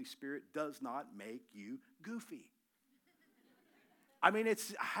 the Holy Spirit does not make you goofy. I mean, I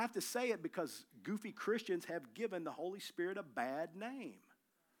have to say it because goofy Christians have given the Holy Spirit a bad name.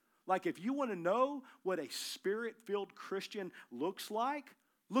 Like, if you want to know what a Spirit-filled Christian looks like,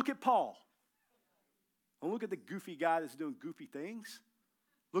 look at Paul. Don't look at the goofy guy that's doing goofy things.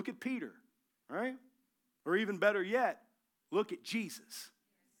 Look at Peter, all right? Or even better yet, look at Jesus.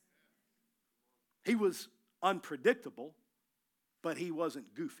 He was unpredictable, but he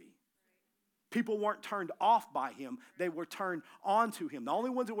wasn't goofy. People weren't turned off by him. They were turned on to him. The only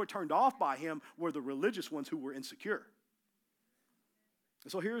ones that were turned off by him were the religious ones who were insecure.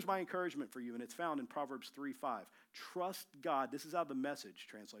 And so here's my encouragement for you, and it's found in Proverbs 3:5. Trust God. This is out of the Message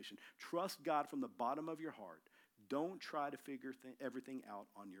translation. Trust God from the bottom of your heart. Don't try to figure everything out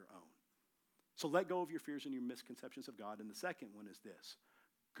on your own. So let go of your fears and your misconceptions of God. And the second one is this: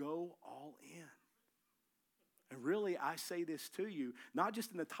 go all in. And really, I say this to you, not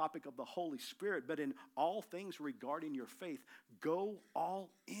just in the topic of the Holy Spirit, but in all things regarding your faith. Go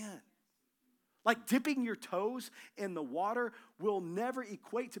all in. Like dipping your toes in the water will never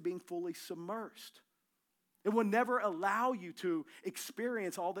equate to being fully submersed. It will never allow you to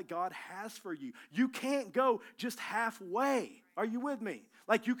experience all that God has for you. You can't go just halfway. Are you with me?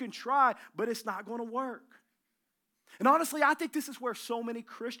 Like, you can try, but it's not going to work. And honestly, I think this is where so many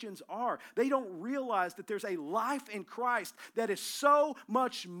Christians are. They don't realize that there's a life in Christ that is so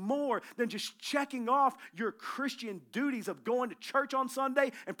much more than just checking off your Christian duties of going to church on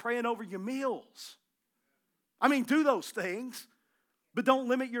Sunday and praying over your meals. I mean, do those things, but don't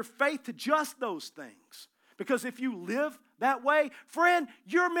limit your faith to just those things. Because if you live that way, friend,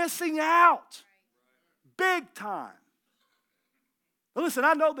 you're missing out. Big time. Now listen,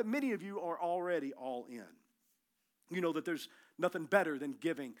 I know that many of you are already all in. You know that there's nothing better than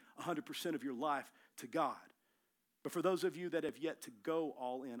giving 100% of your life to God. But for those of you that have yet to go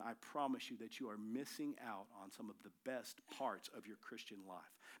all in, I promise you that you are missing out on some of the best parts of your Christian life.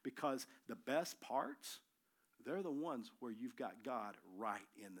 Because the best parts, they're the ones where you've got God right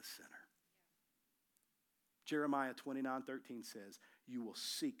in the center. Jeremiah 29:13 says, you will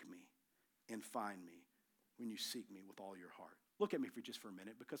seek me and find me when you seek me with all your heart. Look at me for a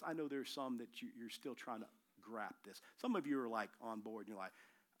minute, because I know there's some that you're still trying to grasp this. Some of you are like on board and you're like,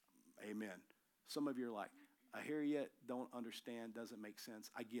 amen. Some of you are like, I hear you, don't understand, doesn't make sense.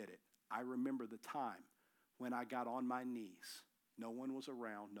 I get it. I remember the time when I got on my knees. No one was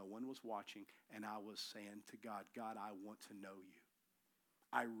around, no one was watching, and I was saying to God, God, I want to know you.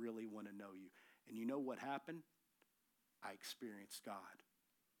 I really want to know you. And you know what happened? I experienced God.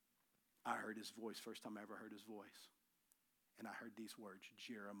 I heard his voice, first time I ever heard his voice. And I heard these words,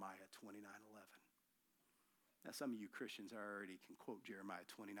 Jeremiah 29:11. Now, some of you Christians already can quote Jeremiah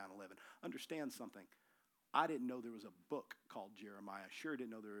 29:11. Understand something. I didn't know there was a book called Jeremiah. I sure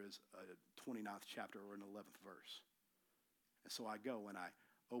didn't know there was a 29th chapter or an 11th verse. And so I go and I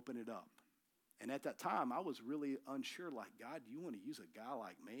open it up. And at that time, I was really unsure, like, God, do you want to use a guy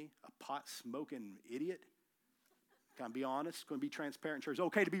like me, a pot-smoking idiot? Can I be honest? Can I be transparent in church? It's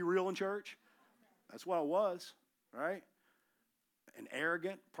okay to be real in church? That's what I was, right? And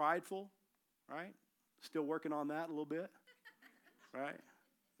arrogant, prideful, right? Still working on that a little bit, right?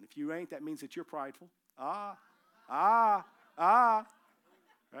 And if you ain't, that means that you're prideful. Right?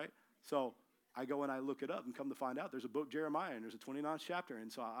 So I go and I look it up and come to find out there's a book, Jeremiah, and there's a 29th chapter.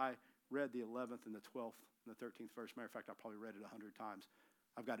 And so I read the 11th and the 12th and the 13th verse. Matter of fact, I probably read it 100 times.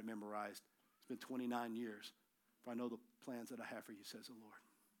 I've got it memorized. It's been 29 years. For I know the plans that I have for you, says the Lord.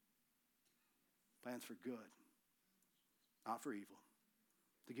 Plans for good, not for evil,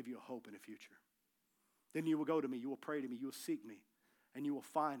 to give you a hope and a future. Then you will go to me, you will pray to me, you will seek me, and you will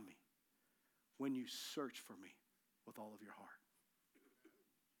find me when you search for me with all of your heart.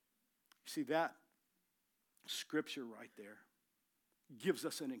 You see, that scripture right there gives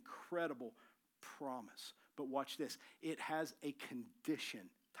us an incredible promise. But watch this. It has a condition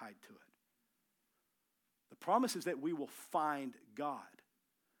tied to it. The promise is that we will find God.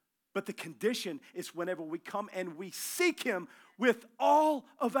 But the condition is whenever we come and we seek him with all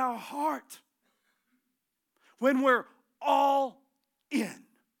of our heart. When we're all in.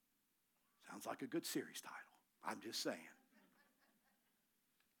 Sounds like a good series title. I'm just saying.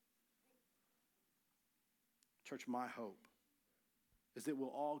 Church, my hope is that we'll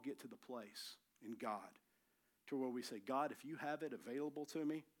all get to the place in God to where we say, God, if you have it available to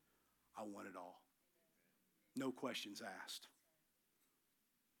me, I want it all. No questions asked.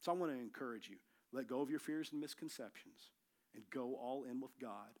 So I want to encourage you. Let go of your fears and misconceptions and go all in with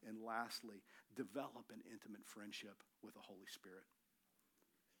God. And lastly, develop an intimate friendship with the Holy Spirit.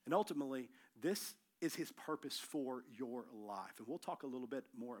 And ultimately, this is his purpose for your life. And we'll talk a little bit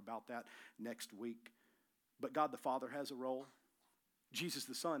more about that next week. But God the Father has a role. Jesus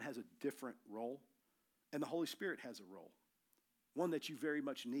the Son has a different role. And the Holy Spirit has a role. One that you very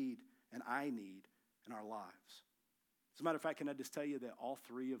much need and I need in our lives. As a matter of fact, can I just tell you that all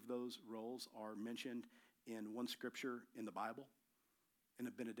three of those roles are mentioned in one scripture in the Bible, in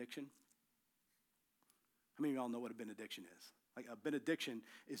a benediction? How many of y'all know what a benediction is? Like a benediction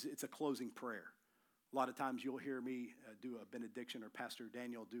it's a closing prayer. A lot of times you'll hear me do a benediction, or Pastor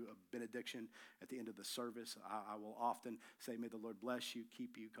Daniel do a benediction at the end of the service. I will often say, may the Lord bless you,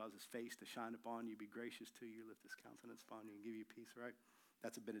 keep you, cause his face to shine upon you, be gracious to you, lift his countenance upon you, and give you peace, right?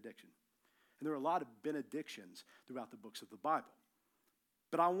 That's a benediction. And there are a lot of benedictions throughout the books of the Bible.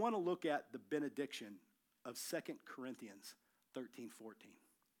 But I want to look at the benediction of 2 Corinthians 13:14.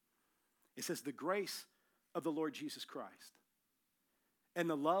 It says, the grace of the Lord Jesus Christ and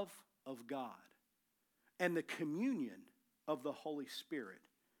the love of God and the communion of the Holy Spirit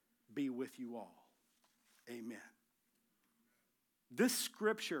be with you all. Amen. This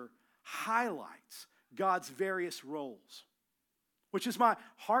scripture highlights God's various roles, which is my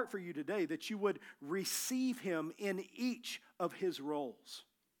heart for you today, that you would receive him in each of his roles.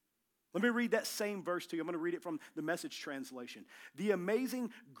 Let me read that same verse to you. I'm going to read it from the Message translation. The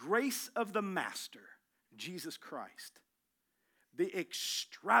amazing grace of the Master, Jesus Christ. The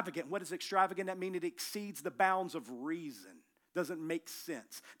extravagant, what is extravagant? That means it exceeds the bounds of reason. Doesn't make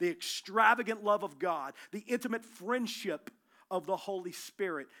sense. The extravagant love of God, the intimate friendship of the Holy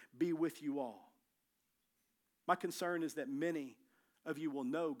Spirit be with you all. My concern is that many of you will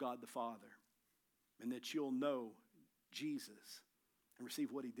know God the Father, and that you'll know Jesus and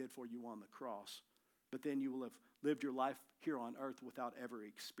receive what he did for you on the cross. But then you will have lived your life here on earth without ever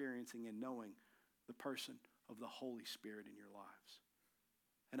experiencing and knowing the person of the Holy Spirit in your lives.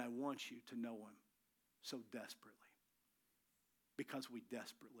 And I want you to know him so desperately. because we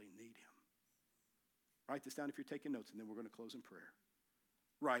desperately need him. Write this down if you're taking notes, and then we're going to close in prayer.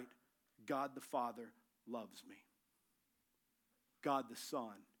 Write, God the Father loves me. God the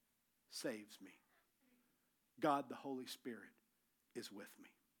Son saves me. God the Holy Spirit is with me.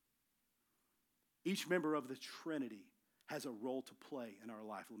 Each member of the Trinity has a role to play in our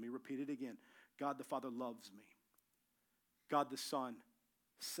life. Let me repeat it again. God the Father loves me. God the Son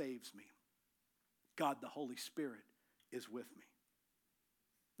saves me. God the Holy Spirit is with me.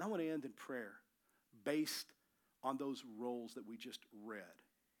 Now I want to end in prayer based on those roles that we just read.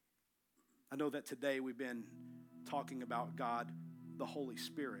 I know that today we've been talking about God, the Holy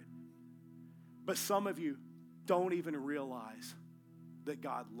Spirit. But some of you don't even realize that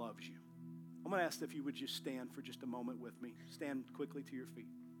God loves you. I'm going to ask if you would just stand for just a moment with me. Stand quickly to your feet.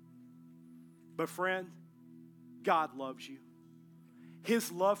 But friend, God loves you.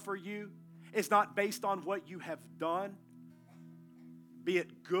 His love for you is not based on what you have done, be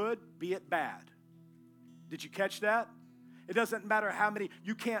it good, be it bad. Did you catch that? It doesn't matter how many,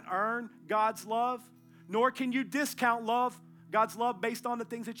 you can't earn God's love, nor can you discount God's love based on the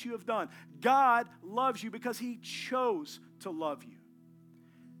things that you have done. God loves you because he chose to love you.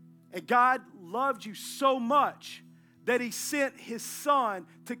 And God loved you so much that he sent his son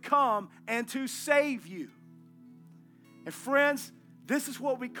to come and to save you. And friends, this is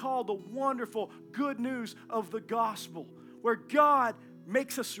what we call the wonderful good news of the gospel, where God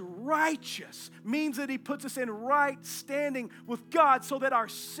makes us righteous, means that he puts us in right standing with God so that our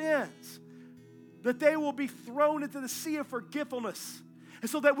sins, that they will be thrown into the sea of forgetfulness. And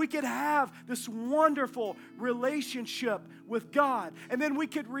so that we could have this wonderful relationship with God. And then we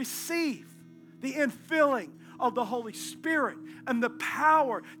could receive the infilling of the Holy Spirit and the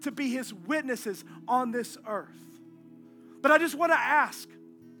power to be his witnesses on this earth. But I just want to ask,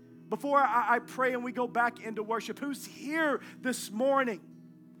 before I pray and we go back into worship, who's here this morning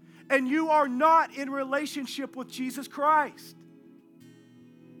and you are not in relationship with Jesus Christ?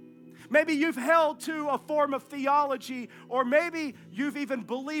 Maybe you've held to a form of theology, or maybe you've even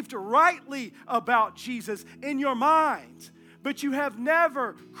believed rightly about Jesus in your mind, but you have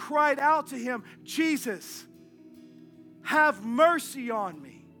never cried out to him, Jesus, have mercy on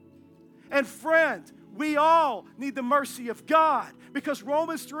me. And friend, we all need the mercy of God, because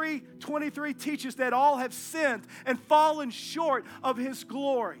Romans 3:23 teaches that all have sinned and fallen short of his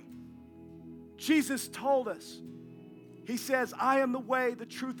glory. Jesus told us, he says, I am the way, the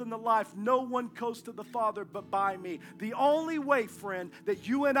truth, and the life. No one goes to the Father but by me. The only way, friend, that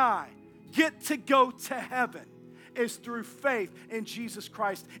you and I get to go to heaven is through faith in Jesus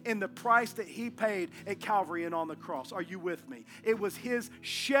Christ, in the price that he paid at Calvary and on the cross. Are you with me? It was his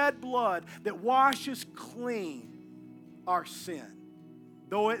shed blood that washes clean our sin.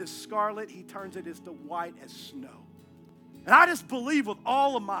 Though it is scarlet, he turns it as white as snow. And I just believe with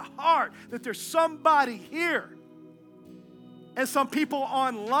all of my heart that there's somebody here and some people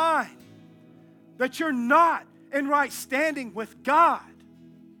online that you're not in right standing with God.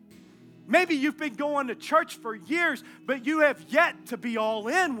 Maybe you've been going to church for years, but you have yet to be all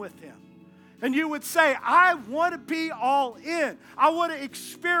in with him. And you would say, I want to be all in. I want to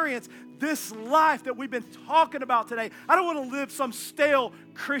experience this life that we've been talking about today. I don't want to live some stale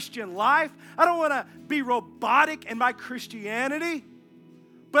Christian life. I don't want to be robotic in my Christianity.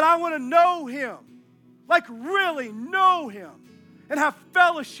 But I want to know him, like really know him and have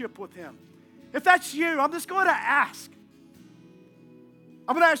fellowship with him. If that's you, I'm just going to ask.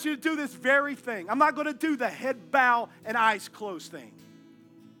 I'm going to ask you to do this very thing. I'm not going to do the head bow and eyes closed thing.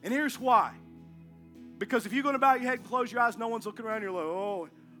 And here's why. Because if you're going to bow your head and close your eyes, no one's looking around, you're like, oh,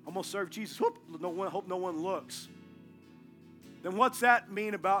 I'm going to serve Jesus. Whoop, hope no one looks. Then what's that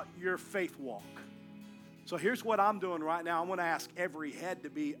mean about your faith walk? So here's what I'm doing right now. I'm going to ask every head to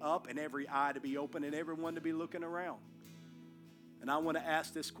be up and every eye to be open and everyone to be looking around. And I want to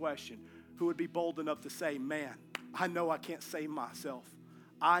ask this question. Who would be bold enough to say, man, I know I can't save myself.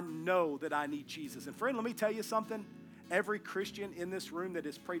 I know that I need Jesus. And friend, let me tell you something. Every Christian in this room that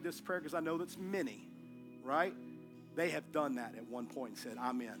has prayed this prayer, because I know that's many, right? They have done that at one point and said,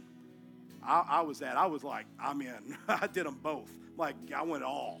 I'm in. I was like, I'm in. I did them both. Like, I went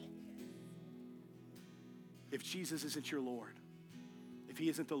all. If Jesus isn't your Lord, if he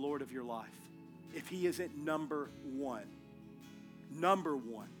isn't the Lord of your life, if he isn't number one,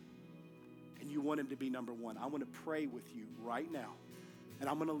 and you want him to be number one, I want to pray with you right now. And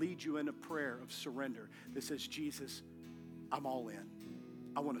I'm going to lead you in a prayer of surrender that says, Jesus, I'm all in.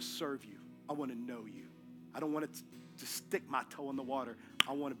 I want to serve you. I want to know you. I don't want to stick my toe in the water.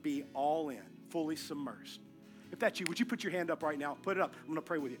 I want to be all in, fully submersed. If that's you, would you put your hand up right now? Put it up. I'm going to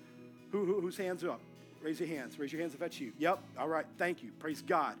pray with you. Whose hand's up? Raise your hands. Raise your hands if that's you. Yep. All right. Thank you. Praise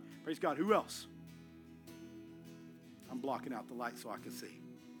God. Praise God. Who else? I'm blocking out the light so I can see.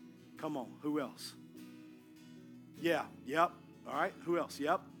 Come on. Who else? Yeah. Yep. All right. Who else?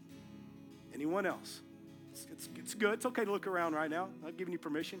 Yep. Anyone else? It's good. It's okay to look around right now. I'm giving you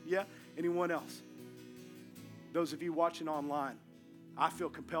permission. Yeah. Anyone else? Those of you watching online, I feel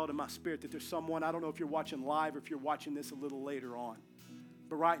compelled in my spirit that there's someone, I don't know if you're watching live or if you're watching this a little later on,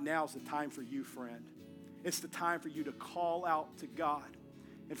 but right now is the time for you, friend. It's the time for you to call out to God.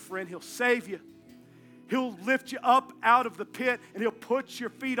 And friend, He'll save you. He'll lift you up out of the pit, and He'll put your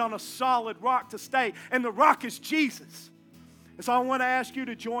feet on a solid rock to stay. And the rock is Jesus. And so I want to ask you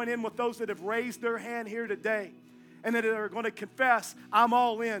to join in with those that have raised their hand here today and that are going to confess, I'm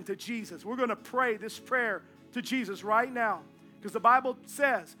all in to Jesus. We're going to pray this prayer to Jesus right now, because the Bible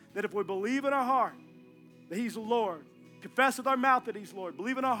says that if we believe in our heart that He's Lord, confess with our mouth that He's Lord,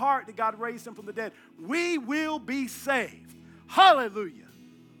 believe in our heart that God raised Him from the dead, we will be saved. Hallelujah.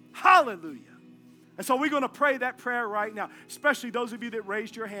 Hallelujah. And so we're going to pray that prayer right now, especially those of you that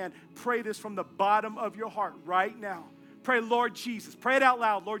raised your hand. Pray this from the bottom of your heart right now. Pray, Lord Jesus. Pray it out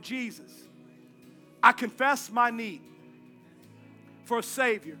loud. Lord Jesus, I confess my need for a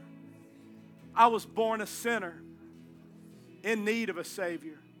Savior. I was born a sinner in need of a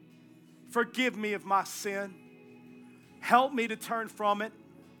Savior. Forgive me of my sin. Help me to turn from it.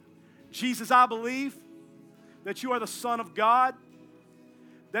 Jesus, I believe that you are the Son of God,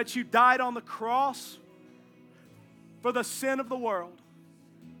 that you died on the cross for the sin of the world.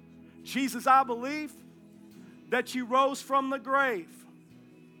 Jesus, I believe that you rose from the grave,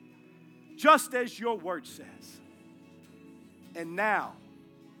 just as your word says. And now,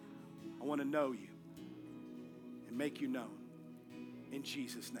 I want to know you and make you known. In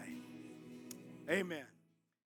Jesus' name, amen.